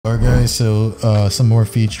Alright guys, so some more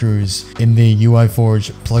features in the UI Forge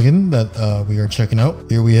plugin that we are checking out.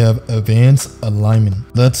 Here we have advanced alignment.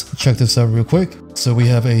 Let's check this out real quick. So we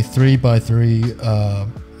have a 3x3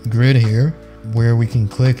 grid here where we can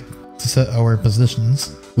click to set our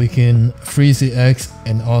positions. We can freeze the X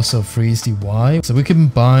and also freeze the Y. So we can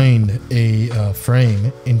bind a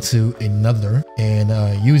frame into another and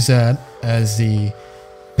use that as the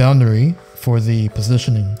boundary for the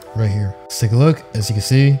positioning right here. Let's take a look. As you can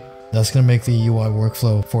see, that's gonna make the UI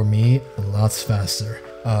workflow for me lots faster.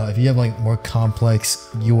 If you have like more complex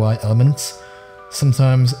UI elements,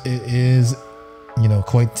 sometimes it is, you know,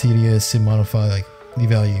 quite tedious to modify like the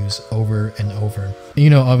values over and over. You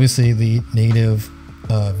know, obviously the native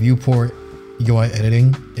viewport UI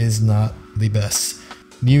editing is not the best.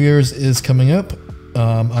 New Year's is coming up.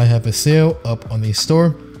 I have a sale up on the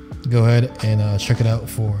store. Go ahead and check it out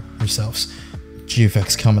for yourselves.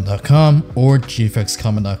 gfxcommon.com or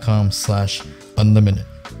gfxcommon.com/unlimited,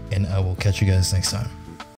 and I will catch you guys next time.